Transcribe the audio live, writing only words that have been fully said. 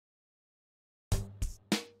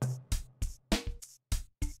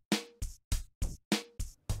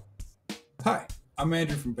Hi, I'm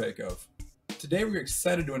Andrew from Paycove. Today we're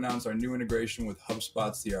excited to announce our new integration with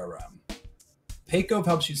Hubspot CRM. Paycove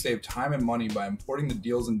helps you save time and money by importing the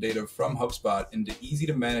deals and data from HubSpot into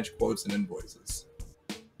easy-to-manage quotes and invoices.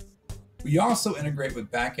 We also integrate with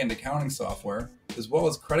back-end accounting software, as well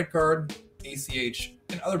as credit card, ACH,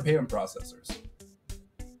 and other payment processors.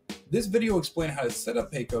 This video will explain how to set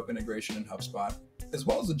up Paycove integration in HubSpot, as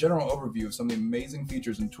well as a general overview of some of the amazing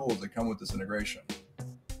features and tools that come with this integration.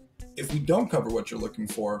 If we don't cover what you're looking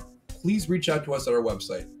for, please reach out to us at our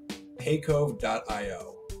website,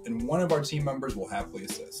 paycove.io, and one of our team members will happily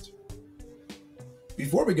assist.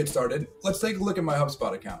 Before we get started, let's take a look at my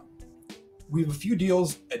HubSpot account. We have a few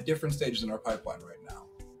deals at different stages in our pipeline right now.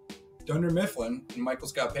 Dunder Mifflin and Michael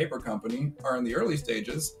Scott Paper Company are in the early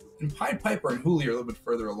stages, and Pied Piper and Hooli are a little bit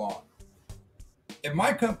further along. At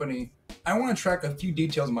my company, I want to track a few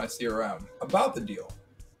details in my CRM about the deal.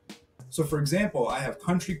 So for example, I have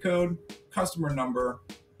country code, customer number,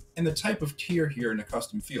 and the type of tier here in a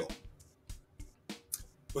custom field.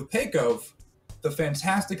 With Paycove, the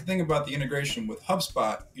fantastic thing about the integration with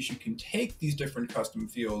HubSpot is you can take these different custom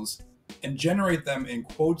fields and generate them in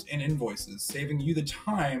quotes and invoices, saving you the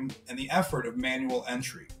time and the effort of manual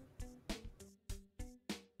entry.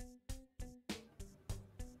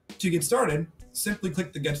 To get started, simply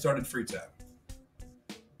click the Get Started Free tab.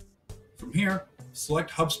 From here,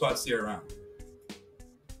 select HubSpot CRM.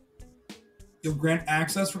 You'll grant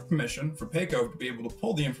access for permission for Paycove to be able to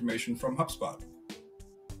pull the information from HubSpot.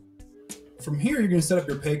 From here, you're going to set up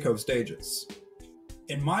your Paycove stages.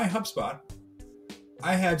 In my HubSpot,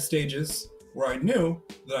 I had stages where I knew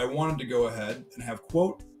that I wanted to go ahead and have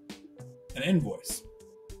quote and invoice.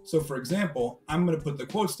 So for example, I'm going to put the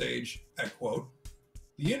quote stage at quote,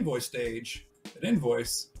 the invoice stage at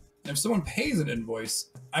invoice, and if someone pays an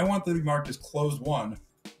invoice, I want them to be marked as closed won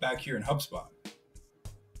back here in HubSpot.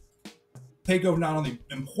 Paycove not only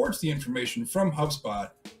imports the information from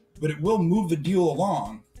HubSpot, but it will move the deal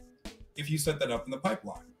along if you set that up in the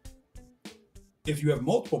pipeline. If you have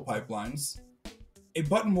multiple pipelines, a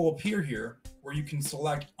button will appear here where you can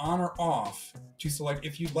select on or off to select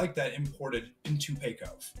if you'd like that imported into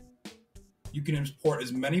Paycove. You can import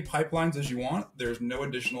as many pipelines as you want. There's no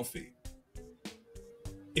additional fee.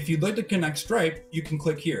 If you'd like to connect Stripe, you can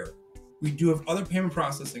click here. We do have other payment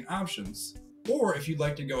processing options, or if you'd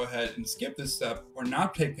like to go ahead and skip this step or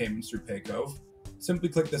not take payments through Paycove, simply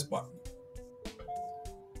click this button.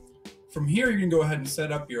 From here, you can go ahead and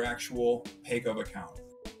set up your actual Paycove account.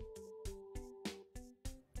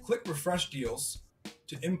 Click Refresh Deals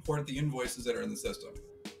to import the invoices that are in the system.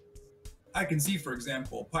 I can see, for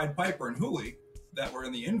example, Pied Piper and Hooli that were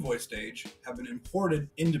in the invoice stage have been imported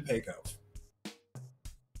into Paycove.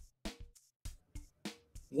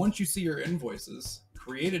 Once you see your invoices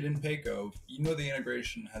created in Paycove, you know the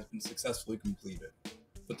integration has been successfully completed.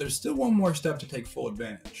 But there's still one more step to take full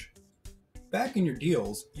advantage. Back in your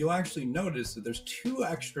deals, you'll actually notice that there's two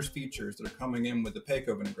extra features that are coming in with the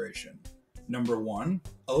Paycove integration. Number one,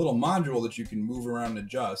 a little module that you can move around and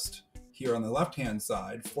adjust here on the left-hand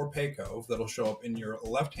side for Paycove that'll show up in your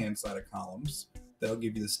left-hand side of columns. That'll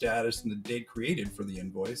give you the status and the date created for the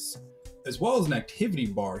invoice, as well as an activity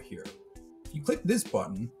bar here. If you click this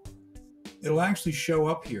button, it'll actually show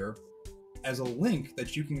up here as a link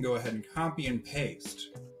that you can go ahead and copy and paste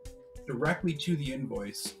directly to the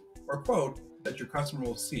invoice or quote that your customer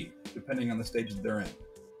will see, depending on the stages they're in.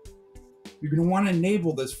 You're going to want to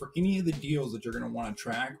enable this for any of the deals that you're going to want to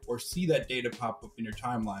track or see that data pop up in your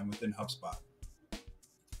timeline within HubSpot.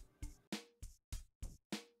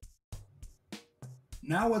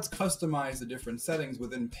 Now let's customize the different settings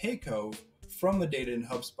within Paycove from the data in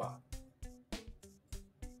HubSpot.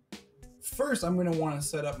 First, I'm going to want to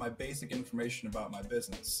set up my basic information about my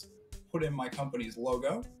business. Put in my company's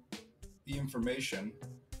logo, the information,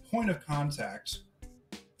 point of contact,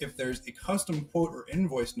 if there's a custom quote or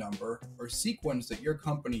invoice number or sequence that your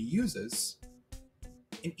company uses,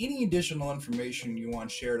 and any additional information you want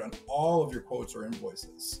shared on all of your quotes or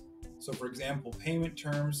invoices. So for example, payment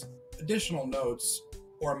terms, additional notes,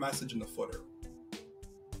 or a message in the footer.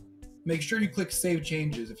 Make sure you click Save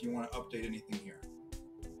Changes if you want to update anything here.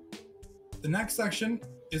 The next section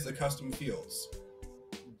is the custom fields: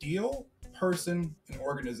 deal, person, and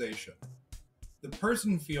organization. The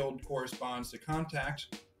person field corresponds to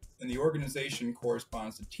contact, and the organization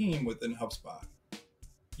corresponds to team within HubSpot.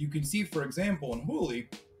 You can see, for example, in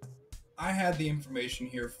Hooli, I had the information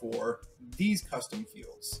here for these custom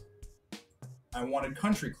fields. I wanted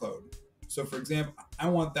country code. So for example, I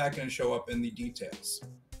want that going to show up in the details.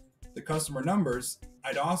 The customer numbers,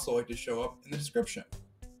 I'd also like to show up in the description.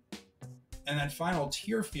 And that final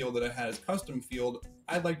tier field that I had as custom field,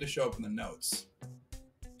 I'd like to show up in the notes.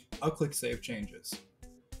 I'll click Save Changes.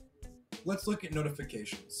 Let's look at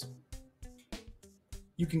notifications.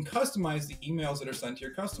 You can customize the emails that are sent to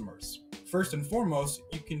your customers. First and foremost,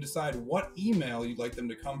 you can decide what email you'd like them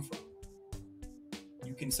to come from.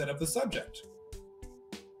 You can set up the subject.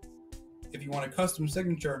 If you want a custom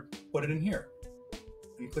signature, put it in here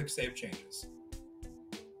and click Save Changes.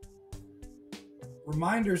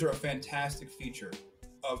 Reminders are a fantastic feature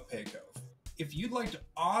of Paycove. If you'd like to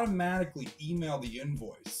automatically email the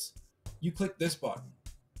invoice, you click this button.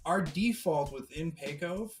 Our default within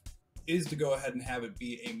Paycove is to go ahead and have it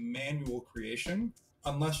be a manual creation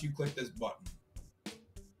unless you click this button.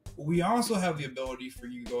 We also have the ability for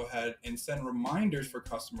you to go ahead and send reminders for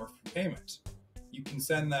customer for payment. You can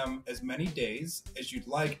send them as many days as you'd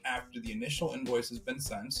like after the initial invoice has been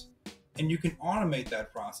sent, and you can automate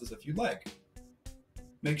that process if you'd like.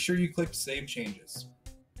 Make sure you click Save Changes.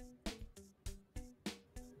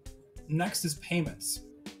 Next is payments.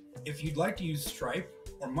 If you'd like to use Stripe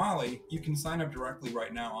or Molly, you can sign up directly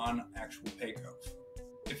right now on actual Paycove.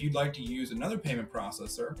 If you'd like to use another payment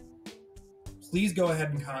processor, please go ahead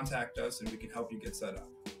and contact us and we can help you get set up.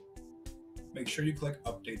 Make sure you click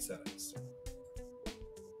Update Settings.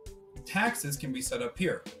 Taxes can be set up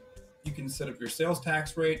here. You can set up your sales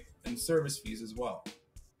tax rate and service fees as well.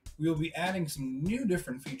 We will be adding some new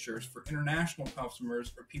different features for international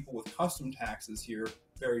customers or people with custom taxes here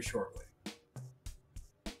very shortly.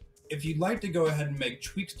 If you'd like to go ahead and make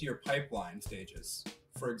tweaks to your pipeline stages,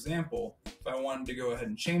 for example, if I wanted to go ahead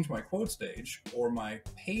and change my quote stage or my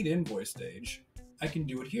paid invoice stage, I can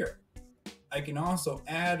do it here. I can also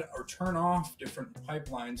add or turn off different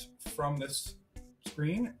pipelines from this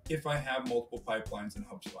screen if I have multiple pipelines in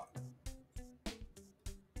HubSpot.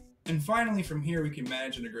 And finally, from here, we can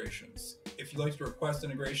manage integrations. If you'd like to request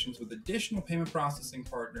integrations with additional payment processing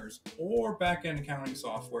partners or back-end accounting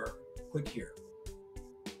software, click here.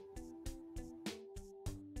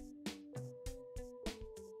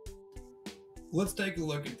 Let's take a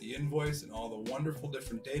look at the invoice and all the wonderful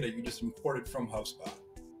different data you just imported from HubSpot.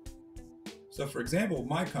 So for example, with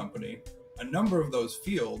my company, a number of those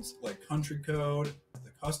fields like country code,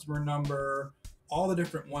 the customer number, all the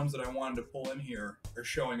different ones that I wanted to pull in here are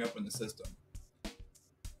showing up in the system.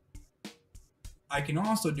 I can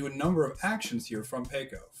also do a number of actions here from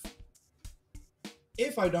Paycove.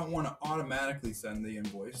 If I don't want to automatically send the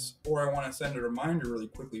invoice, or I want to send a reminder really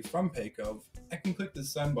quickly from Paycove, I can click the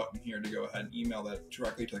send button here to go ahead and email that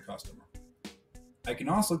directly to the customer. I can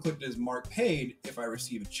also click this mark paid if I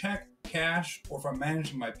receive a check, cash, or if I'm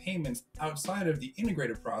managing my payments outside of the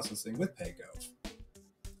integrated processing with Paycove.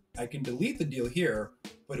 I can delete the deal here,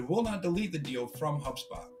 but it will not delete the deal from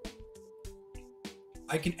HubSpot.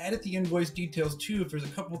 I can edit the invoice details too if there's a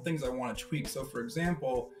couple things I want to tweak. So for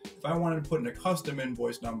example, if I wanted to put in a custom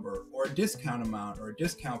invoice number or a discount amount or a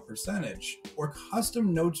discount percentage or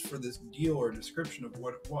custom notes for this deal or description of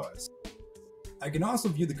what it was. I can also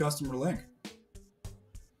view the customer link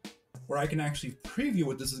where I can actually preview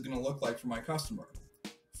what this is going to look like for my customer.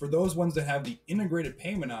 For those ones that have the integrated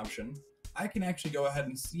payment option, I can actually go ahead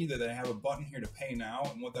and see that I have a button here to pay now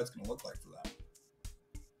and what that's going to look like for them.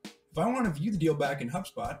 If I want to view the deal back in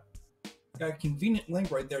HubSpot, I got a convenient link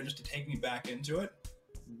right there just to take me back into it.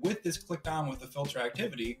 With this clicked on with the filter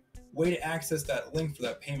activity, way to access that link for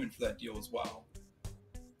that payment for that deal as well.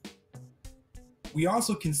 We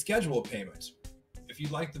also can schedule a payment. If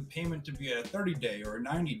you'd like the payment to be at a 30-day or a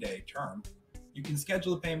 90-day term, you can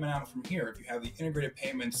schedule the payment out from here if you have the integrated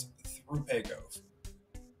payments through Paycove.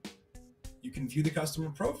 You can view the customer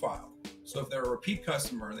profile. So if they're a repeat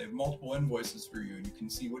customer and they have multiple invoices for you, you can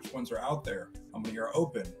see which ones are out there, how many are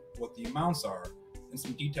open, what the amounts are, and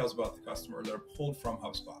some details about the customer that are pulled from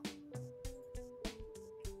HubSpot.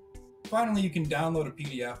 Finally, you can download a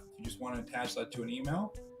PDF if you just want to attach that to an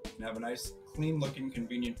email and have a nice, clean looking,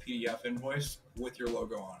 convenient PDF invoice with your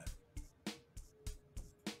logo on it.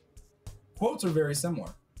 Quotes are very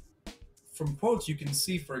similar. From quotes, you can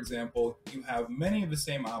see, for example, you have many of the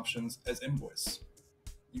same options as invoice.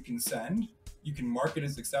 You can send, you can mark it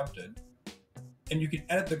as accepted, and you can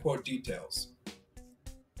edit the quote details.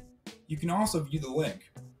 You can also view the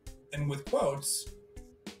link, and with quotes,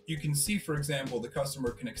 you can see, for example, the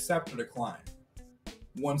customer can accept or decline.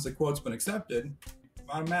 Once the quote's been accepted,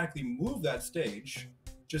 automatically move that stage,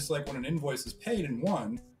 just like when an invoice is paid and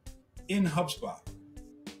won, in HubSpot.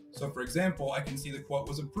 So for example, I can see the quote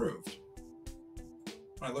was approved.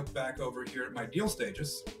 When I look back over here at my deal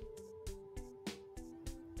stages,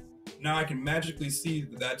 now I can magically see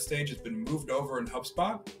that that stage has been moved over in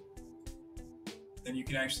HubSpot. And you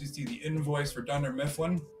can actually see the invoice for Dunder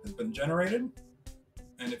Mifflin has been generated.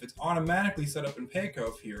 And if it's automatically set up in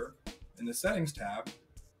Paycove here, in the Settings tab,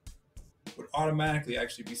 it would automatically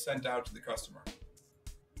actually be sent out to the customer.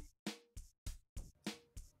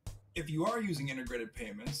 If you are using integrated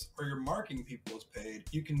payments or you're marking people as paid,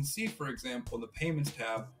 you can see, for example, in the Payments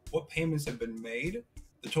tab, what payments have been made,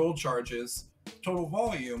 the total charges, the total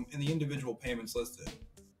volume, and the individual payments listed.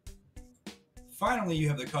 Finally, you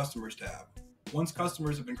have the Customers tab. Once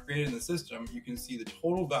customers have been created in the system, you can see the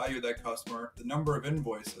total value of that customer, the number of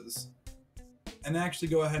invoices, and actually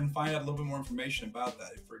go ahead and find out a little bit more information about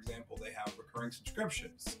that. If, for example, they have recurring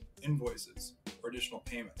subscriptions, invoices, or additional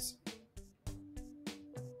payments.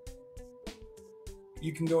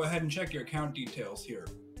 You can go ahead and check your account details here.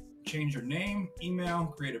 Change your name, email,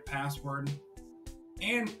 create a password,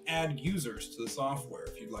 and add users to the software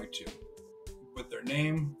if you'd like to, with their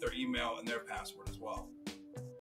name, their email, and their password as well.